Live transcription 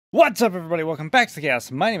What's up, everybody? Welcome back to the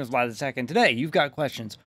cast. My name is vlad, the-tek, and today you've got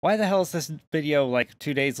questions. Why the hell is this video like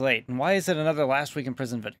 2 days late? And why is it another last week in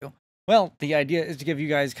prison video? Well, the idea is to give you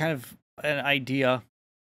guys kind of an idea.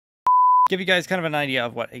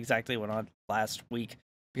 Of what exactly went on last week.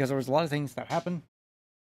 Because there was a lot of things that happened.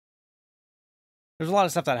 There's a lot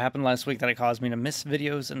of stuff that happened last week that it caused me to miss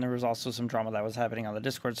videos. And there was also some drama that was happening on the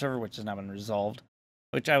Discord server, which has now been resolved.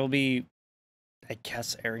 Which I will be, I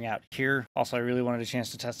guess, airing out here. Also, I really wanted a chance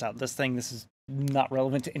to test out this thing. This is not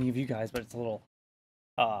relevant to any of you guys, but it's a little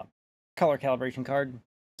color calibration card,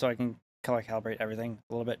 so I can color calibrate everything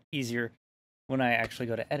a little bit easier when I actually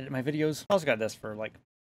go to edit my videos. I also got this for like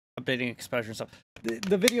updating exposure and stuff.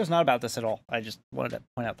 The video's not about this at all. I just wanted to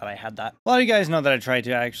point out that I had that. A lot of you guys know that I try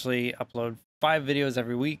to actually upload 5 videos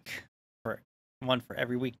every week, for one for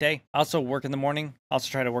every weekday. I also work in the morning. I also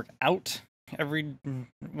try to work out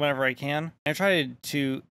whenever I can. I try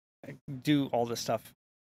to do all this stuff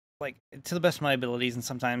like to the best of my abilities, and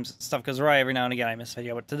sometimes stuff goes awry. Every now and again I miss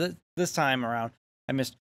video, but this time around I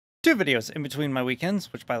missed 2 videos in between my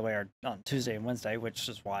weekends, which by the way are on Tuesday and Wednesday, which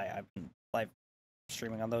is why I've been live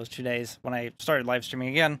streaming on those 2 days when I started live streaming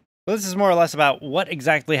again. But this is more or less about what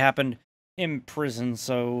exactly happened in prison,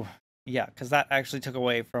 so yeah, because that actually took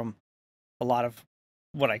away from a lot of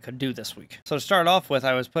what I could do this week. So to start off with,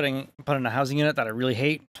 I was put in a housing unit that I really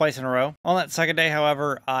hate twice in a row. On that second day,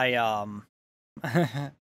 however, I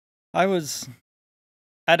I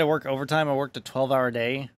had to work overtime. I worked a 12-hour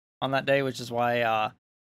day on that day, which is why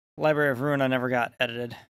Library of Ruin I never got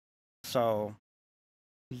edited. So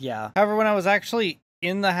yeah. However, when I was actually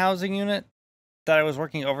in the housing unit that I was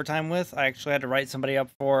working overtime with, I actually had to write somebody up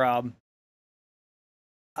for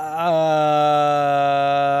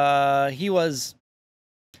he was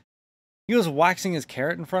waxing his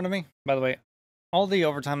carrot in front of me. By the way, all the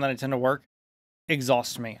overtime that I tend to work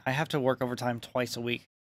exhausts me. I have to work overtime twice a week,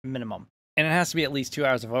 minimum. And it has to be at least 2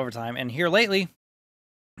 hours of overtime. And here lately,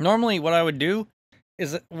 normally what I would do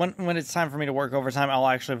is that when it's time for me to work overtime, I'll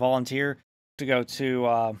actually volunteer to go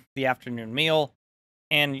to the afternoon meal.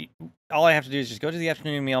 And all I have to do is just go to the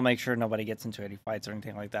afternoon meal, make sure nobody gets into any fights or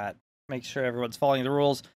anything like that. Make sure everyone's following the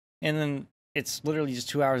rules. And then it's literally just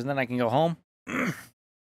 2 hours and then I can go home.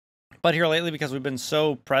 But here lately, because we've been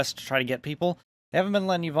so pressed to try to get people, they haven't been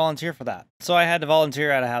letting you volunteer for that. So I had to volunteer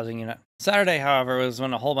at a housing unit. Saturday, however, was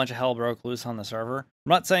when a whole bunch of hell broke loose on the server. I'm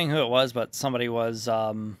not saying who it was, but somebody was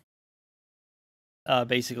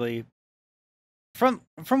basically, from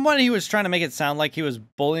what he was trying to make it sound like, he was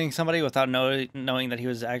bullying somebody without knowing that he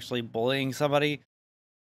was actually bullying somebody.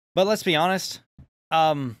 But let's be honest,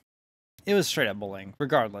 it was straight up bullying,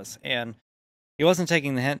 regardless. And he wasn't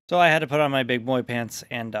taking the hint, so I had to put on my big boy pants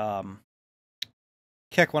and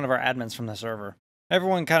kick one of our admins from the server.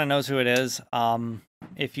 Everyone kind of knows who it is.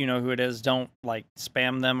 If you know who it is, don't like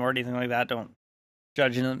spam them or anything like that. Don't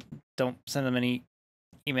judge them. Don't send them any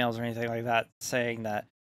emails or anything like that saying that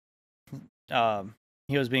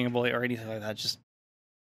he was being a bully or anything like that. Just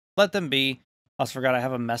let them be. I also forgot I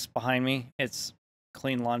have a mess behind me. It's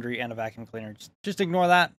clean laundry and a vacuum cleaner. Just ignore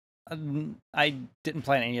that. I didn't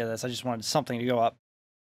plan any of this. I just wanted something to go up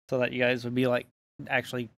so that you guys would be like,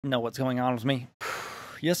 actually know what's going on with me.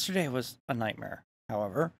 Yesterday was a nightmare,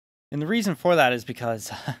 however. And the reason for that is because,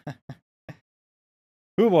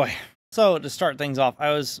 oh boy. So to start things off,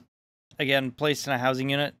 I was, again, placed in a housing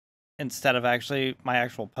unit instead of actually my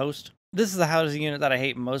actual post. This is the housing unit that I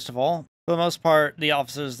hate most of all. For the most part, the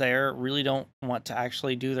officers there really don't want to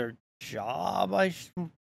actually do their job. I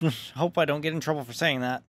hope I don't get in trouble for saying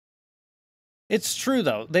that. It's true,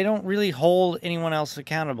 though. They don't really hold anyone else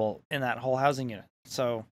accountable in that whole housing unit.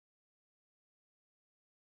 So,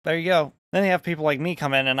 there you go. Then you have people like me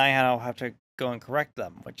come in, and I have to go and correct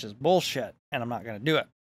them, which is bullshit, and I'm not going to do it.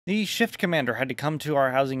 The shift commander had to come to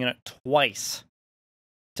our housing unit twice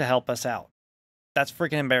to help us out. That's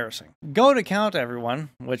freaking embarrassing. Go to count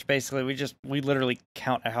everyone, which basically we literally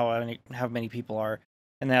count how many people are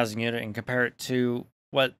in the housing unit and compare it to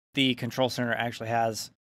what the control center actually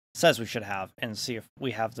says we should have, and see if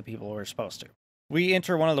we have the people we're supposed to. We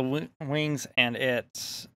enter one of the wings, and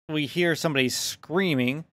we hear somebody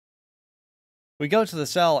screaming. We go to the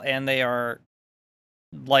cell, and they are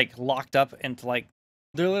like locked up into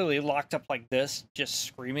they're literally locked up like this, just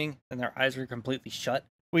screaming, and their eyes are completely shut.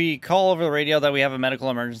 We call over the radio that we have a medical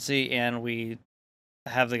emergency, and we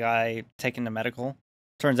have the guy taken to medical.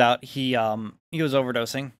 Turns out he was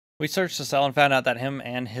overdosing. We searched the cell and found out that him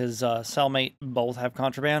and his cellmate both have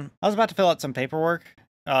contraband. I was about to fill out some paperwork,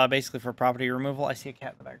 basically for property removal. I see a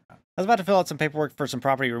cat in the background. I was about to fill out some paperwork for some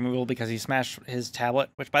property removal because he smashed his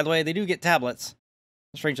tablet, which, by the way, they do get tablets.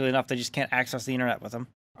 Strangely enough, they just can't access the internet with them.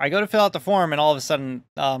 I go to fill out the form, and all of a sudden,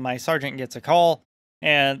 my sergeant gets a call,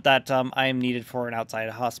 and that I am needed for an outside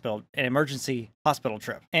hospital, an emergency hospital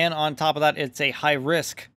trip. And on top of that, it's a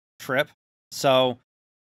high-risk trip, so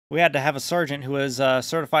we had to have a sergeant who was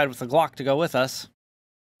certified with a Glock to go with us,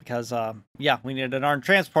 because, yeah, we needed an armed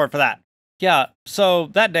transport for that. Yeah, so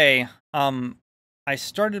that day, I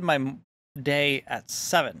started my day at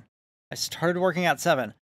 7. I started working at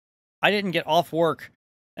 7. I didn't get off work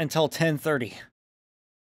until 10:30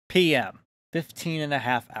 p.m. 15 and a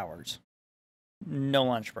half hours. No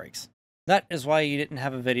lunch breaks. That is why you didn't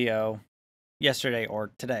have a video yesterday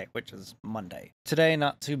or today, which is Monday. Today,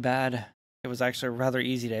 not too bad. It was actually a rather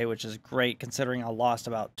easy day, which is great considering I lost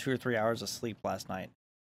about 2 or 3 hours of sleep last night.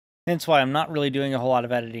 Hence why I'm not really doing a whole lot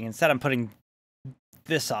of editing. Instead, I'm putting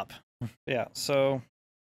this up. Yeah, so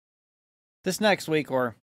this next week,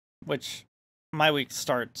 or which my week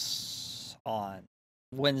starts on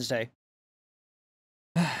Wednesday,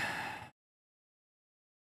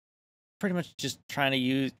 pretty much just trying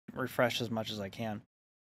to refresh as much as I can.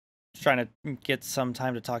 Just trying to get some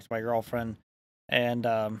time to talk to my girlfriend, and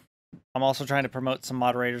I'm also trying to promote some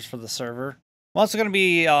moderators for the server. I'm also going to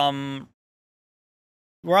be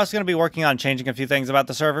we're also going to be working on changing a few things about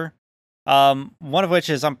the server. One of which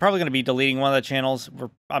is I'm probably going to be deleting one of the channels.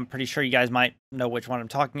 I'm pretty sure you guys might know which one I'm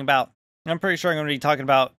talking about. I'm pretty sure I'm going to be talking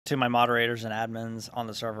about to my moderators and admins on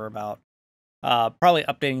the server about probably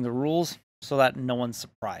updating the rules so that no one's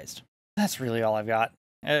surprised. That's really all I've got.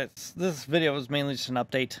 This video was mainly just an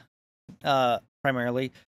update,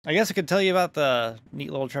 primarily. I guess I could tell you about the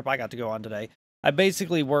neat little trip I got to go on today. I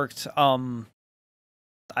basically worked, I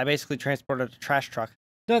basically transported a trash truck.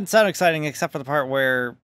 Doesn't sound exciting except for the part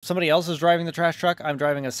where somebody else is driving the trash truck. I'm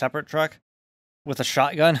driving a separate truck with a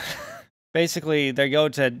shotgun. Basically, they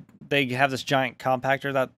have this giant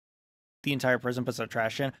compactor that the entire prison puts their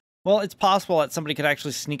trash in. Well, it's possible that somebody could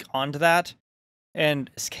actually sneak onto that and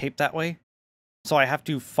escape that way. So I have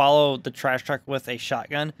to follow the trash truck with a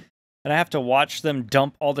shotgun, and I have to watch them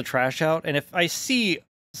dump all the trash out. And if I see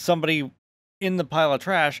somebody in the pile of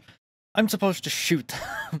trash, I'm supposed to shoot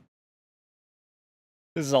them.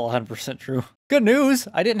 This is all 100% true. Good news,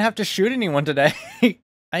 I didn't have to shoot anyone today.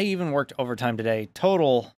 I even worked overtime today.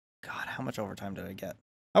 Total, God, how much overtime did I get?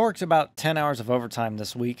 I worked about 10 hours of overtime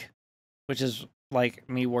this week, which is like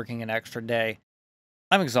me working an extra day.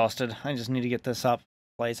 I'm exhausted. I just need to get this up,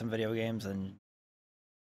 play some video games, and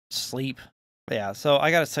sleep. But yeah, so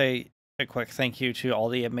I gotta say a quick thank you to all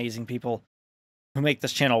the amazing people who make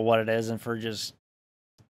this channel what it is, and for just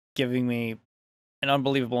giving me an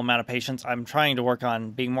unbelievable amount of patience. I'm trying to work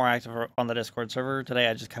on being more active on the Discord server. Today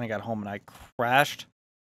I just kind of got home and I crashed.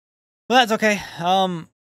 But that's okay.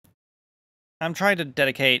 I'm trying to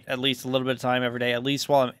dedicate at least a little bit of time every day, at least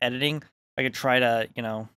while I'm editing. I could try to, you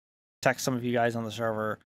know, text some of you guys on the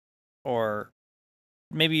server, or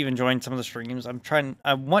maybe even join some of the streams.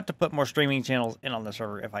 I want to put more streaming channels in on the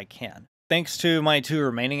server if I can. Thanks to my 2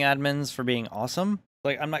 remaining admins for being awesome.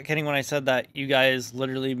 Like, I'm not kidding when I said that you guys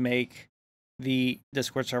literally make the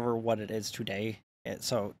Discord server what it is today.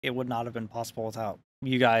 So it would not have been possible without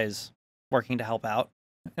you guys working to help out.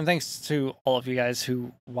 And thanks to all of you guys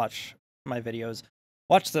who watch my videos.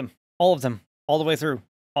 Watch them, all of them, all the way through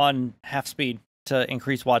on half speed to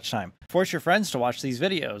increase watch time. Force your friends to watch these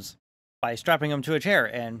videos by strapping them to a chair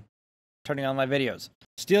and turning on my videos.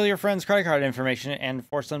 Steal your friend's credit card information and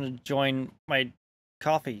force them to join my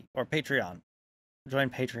Coffee or Patreon.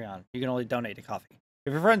 Join Patreon. You can only donate to Coffee.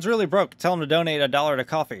 If your friend's really broke, tell him to donate $1 to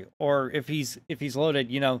Coffee. Or if he's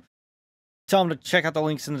loaded, you know, tell him to check out the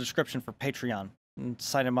links in the description for Patreon and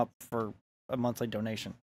sign him up for a monthly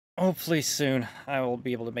donation. Hopefully soon I will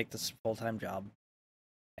be able to make this a full-time job.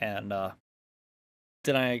 And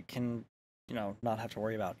then I can, you know, not have to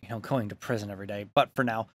worry about, you know, going to prison every day. But for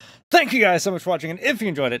now, thank you guys so much for watching. And if you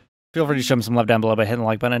enjoyed it, feel free to show me some love down below by hitting the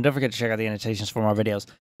like button. And don't forget to check out the annotations for more videos.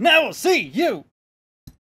 Now we'll see you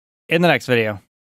in the next video.